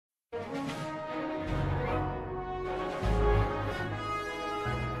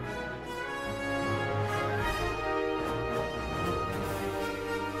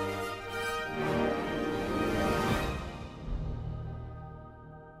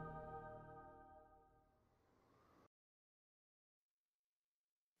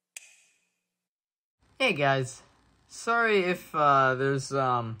Hey guys, sorry if there's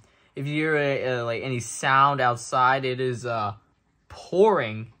if you hear like any sound outside. It is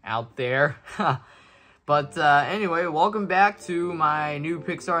pouring out there. But anyway, welcome back to my new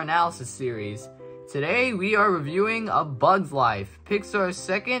Pixar analysis series. Today we are reviewing A Bug's Life, Pixar's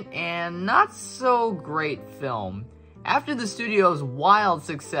second and not so great film. After the studio's wild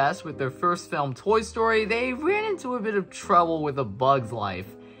success with their first film, Toy Story, they ran into a bit of trouble with A Bug's Life.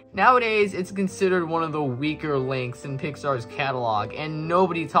 Nowadays, it's considered one of the weaker links in Pixar's catalog, and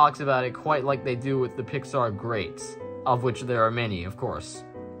nobody talks about it quite like they do with the Pixar greats, of which there are many, of course.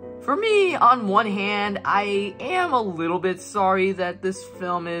 For me, on one hand, I am a little bit sorry that this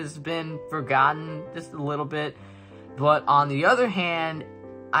film has been forgotten just a little bit, but on the other hand,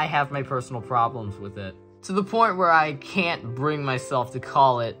 I have my personal problems with it, to the point where I can't bring myself to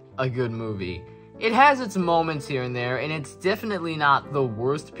call it a good movie. It has its moments here and there, and it's definitely not the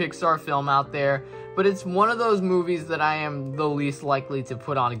worst Pixar film out there, but it's one of those movies that I am the least likely to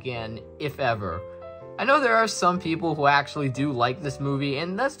put on again, if ever. I know there are some people who actually do like this movie,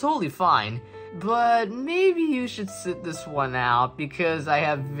 and that's totally fine, but maybe you should sit this one out, because I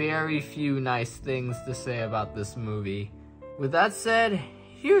have very few nice things to say about this movie. With that said,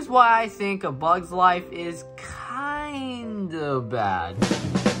 here's why I think A Bug's Life is kinda bad.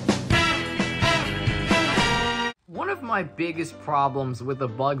 One of my biggest problems with A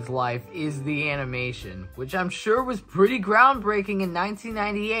Bug's Life is the animation, which I'm sure was pretty groundbreaking in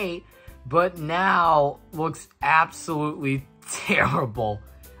 1998, but now looks absolutely terrible.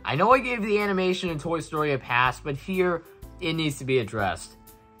 I know I gave the animation in Toy Story a pass, but here, it needs to be addressed.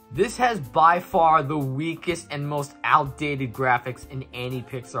 This has by far the weakest and most outdated graphics in any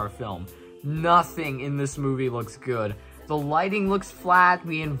Pixar film. Nothing in this movie looks good. The lighting looks flat,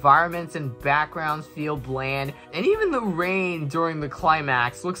 the environments and backgrounds feel bland, and even the rain during the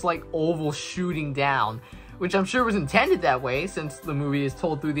climax looks like oval shooting down, which I'm sure was intended that way since the movie is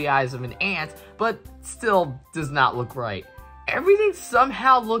told through the eyes of an ant, but still does not look right. Everything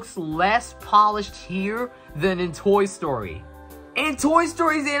somehow looks less polished here than in Toy Story. And Toy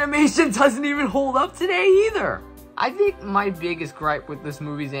Story's animation doesn't even hold up today either! I think my biggest gripe with this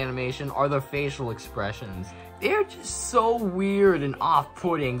movie's animation are the facial expressions. They're just so weird and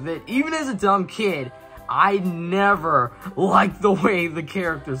off-putting that even as a dumb kid, I never liked the way the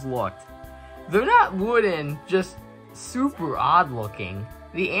characters looked. They're not wooden, just super odd looking.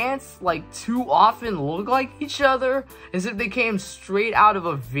 The ants, like, too often look like each other, as if they came straight out of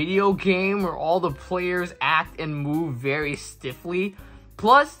a video game where all the players act and move very stiffly.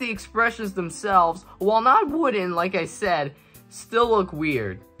 Plus, the expressions themselves, while not wooden, like I said, still look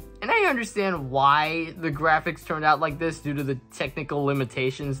weird. And I understand why the graphics turned out like this due to the technical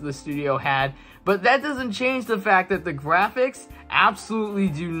limitations the studio had, but that doesn't change the fact that the graphics absolutely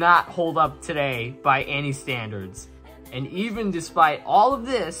do not hold up today by any standards. And even despite all of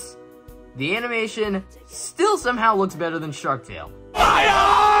this, the animation still somehow looks better than Shark Tale.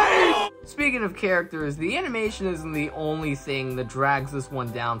 Speaking of characters, the animation isn't the only thing that drags this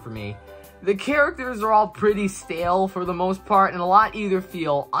one down for me. The characters are all pretty stale for the most part, and a lot either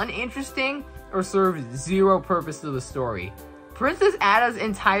feel uninteresting or serve zero purpose to the story. Princess Ada's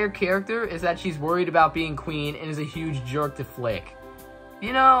entire character is that she's worried about being queen and is a huge jerk to Flick.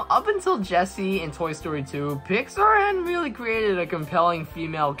 You know, up until Jessie in Toy Story 2, Pixar hadn't really created a compelling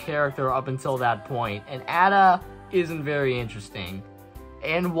female character up until that point, and Ada isn't very interesting.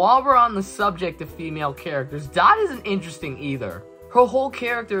 And while we're on the subject of female characters, Dot isn't interesting either. Her whole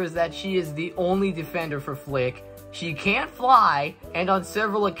character is that she is the only defender for Flick, she can't fly, and on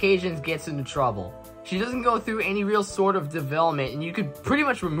several occasions gets into trouble. She doesn't go through any real sort of development, and you could pretty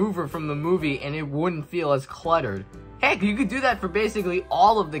much remove her from the movie and it wouldn't feel as cluttered. Heck, you could do that for basically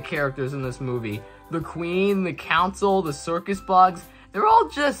all of the characters in this movie. The Queen, the Council, the circus bugs, they're all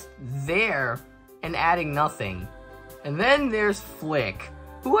just there and adding nothing. And then there's Flick,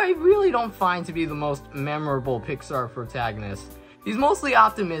 who I really don't find to be the most memorable Pixar protagonist. He's mostly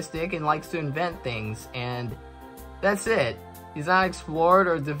optimistic and likes to invent things, and that's it. He's not explored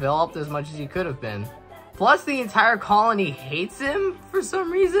or developed as much as he could have been. Plus, the entire colony hates him for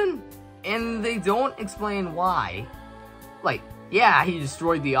some reason, and they don't explain why. Like, yeah, he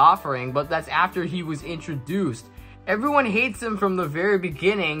destroyed the offering, but that's after he was introduced. Everyone hates him from the very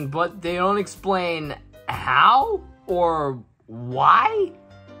beginning, but they don't explain how or why.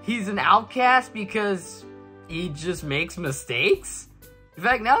 he's an outcast because he just makes mistakes? In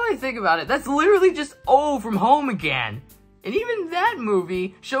fact, now that I think about it, that's literally just O from Home Again. And even that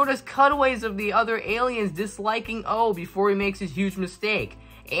movie showed us cutaways of the other aliens disliking O before he makes his huge mistake.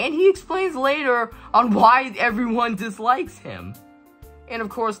 And he explains later on why everyone dislikes him. And of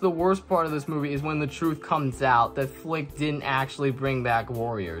course, the worst part of this movie is when the truth comes out that Flick didn't actually bring back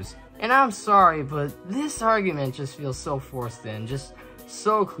warriors. And I'm sorry, but this argument just feels so forced in, just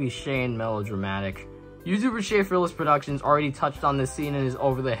so cliche and melodramatic. YouTuber Shay Fearless Productions already touched on this scene in his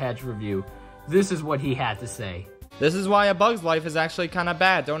Over the Hedge review. This is what he had to say. This is why A Bug's Life is actually kinda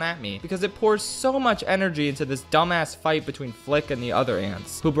bad, don't at me. Because it pours so much energy into this dumbass fight between Flick and the other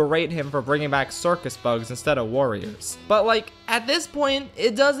ants, who berate him for bringing back circus bugs instead of warriors. But like, at this point,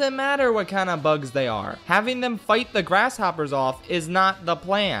 it doesn't matter what kind of bugs they are. Having them fight the grasshoppers off is not the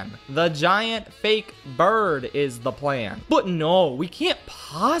plan. The giant fake bird is the plan. But no, we can't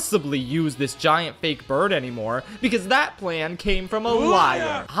possibly use this giant fake bird anymore, because that plan came from a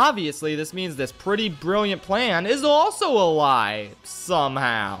liar. Obviously, this means this pretty brilliant plan is also a lie,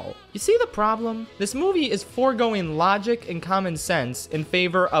 somehow. You see the problem? This movie is foregoing logic and common sense in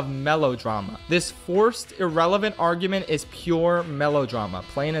favor of melodrama. This forced, irrelevant argument is pure melodrama,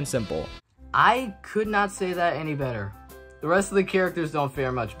 plain and simple. I could not say that any better. The rest of the characters don't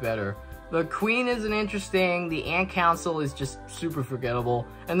fare much better. The Queen isn't interesting, the Ant Council is just super forgettable,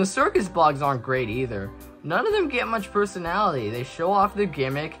 and the circus bugs aren't great either. None of them get much personality. They show off their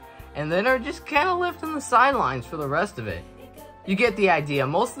gimmick, and then are just kind of left on the sidelines for the rest of it. You get the idea.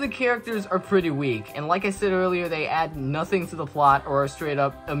 Most of the characters are pretty weak, and like I said earlier, they add nothing to the plot or are straight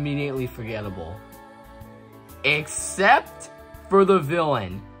up immediately forgettable. Except for the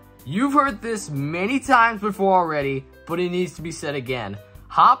villain. You've heard this many times before already, but it needs to be said again.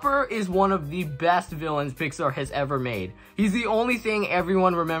 Hopper is one of the best villains Pixar has ever made. He's the only thing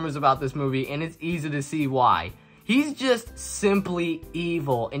everyone remembers about this movie, and it's easy to see why. He's just simply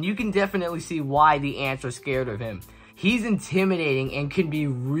evil, and you can definitely see why the ants are scared of him. He's intimidating and can be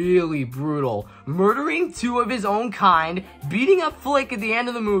really brutal, murdering two of his own kind, beating up Flick at the end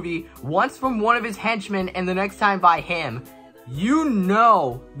of the movie, once from one of his henchmen and the next time by him. You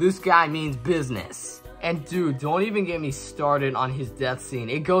know this guy means business. And dude, don't even get me started on his death scene.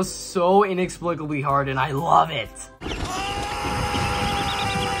 It goes so inexplicably hard and I love it.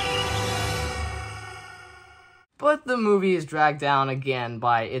 But the movie is dragged down again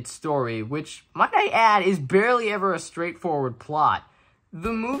by its story, which, might I add, is barely ever a straightforward plot.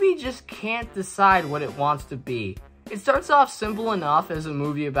 The movie just can't decide what it wants to be. It starts off simple enough as a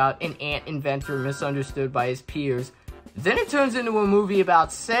movie about an ant inventor misunderstood by his peers. Then it turns into a movie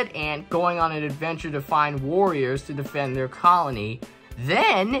about said ant going on an adventure to find warriors to defend their colony.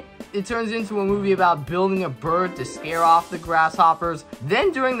 Then it turns into a movie about building a bird to scare off the grasshoppers.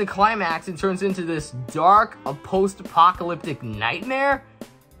 Then during the climax, it turns into this dark, post-apocalyptic nightmare.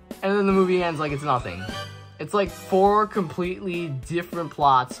 And then the movie ends like it's nothing. It's like 4 completely different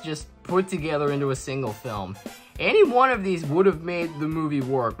plots just put together into a single film. Any one of these would have made the movie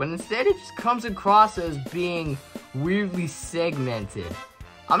work, but instead it just comes across as being weirdly segmented.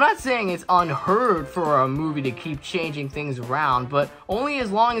 I'm not saying it's unheard for a movie to keep changing things around, but only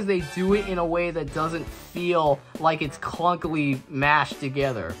as long as they do it in a way that doesn't feel like it's clunkily mashed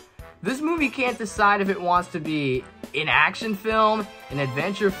together. This movie can't decide if it wants to be an action film, an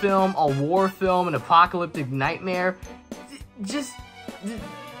adventure film, a war film, an apocalyptic nightmare.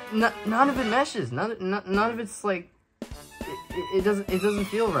 None of it meshes. None of it's like, it doesn't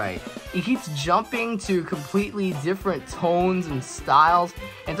feel right. It keeps jumping to completely different tones and styles,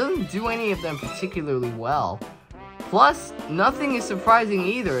 and doesn't do any of them particularly well. Plus, nothing is surprising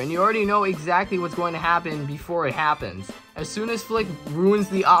either, and you already know exactly what's going to happen before it happens. As soon as Flick ruins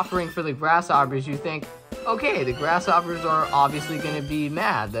the offering for the grasshoppers, you think, okay, the grasshoppers are obviously going to be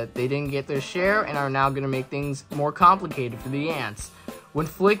mad that they didn't get their share and are now going to make things more complicated for the ants. When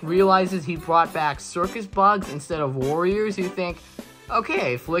Flick realizes he brought back circus bugs instead of warriors, you think,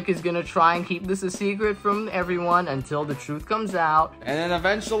 okay, Flick is gonna try and keep this a secret from everyone until the truth comes out. And then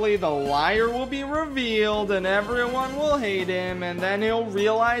eventually the liar will be revealed and everyone will hate him and then he'll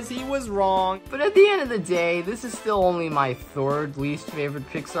realize he was wrong. But at the end of the day, this is still only my 3rd least favorite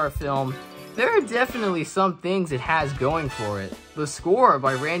Pixar film. There are definitely some things it has going for it. The score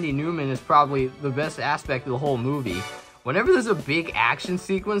by Randy Newman is probably the best aspect of the whole movie. Whenever there's a big action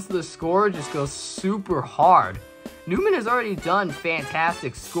sequence, the score just goes super hard. Newman has already done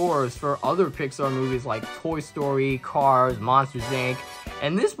fantastic scores for other Pixar movies like Toy Story, Cars, Monsters, Inc.,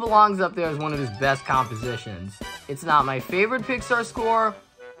 and this belongs up there as one of his best compositions. It's not my favorite Pixar score,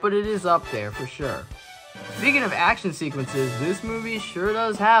 but it is up there for sure. Speaking of action sequences, this movie sure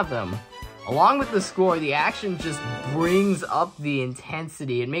does have them. Along with the score, the action just brings up the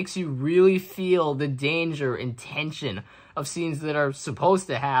intensity. It makes you really feel the danger and tension of scenes that are supposed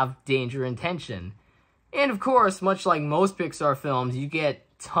to have danger and tension. And of course, much like most Pixar films, you get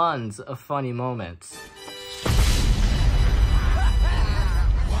tons of funny moments.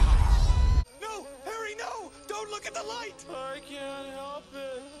 No! Harry, no! Don't look at the light! I can't help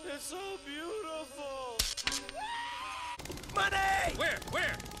it. It's so beautiful. Money! Where?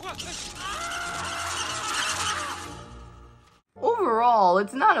 What? Overall,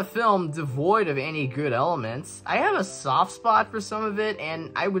 it's not a film devoid of any good elements. I have a soft spot for some of it,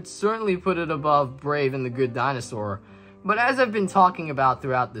 and I would certainly put it above Brave and the Good Dinosaur. But as I've been talking about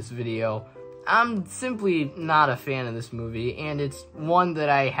throughout this video, I'm simply not a fan of this movie, and it's one that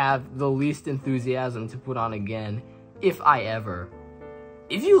I have the least enthusiasm to put on again, if I ever.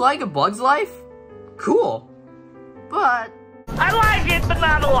 If you like A Bug's Life, cool. But I like it, but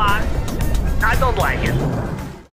not a lot. I don't like it.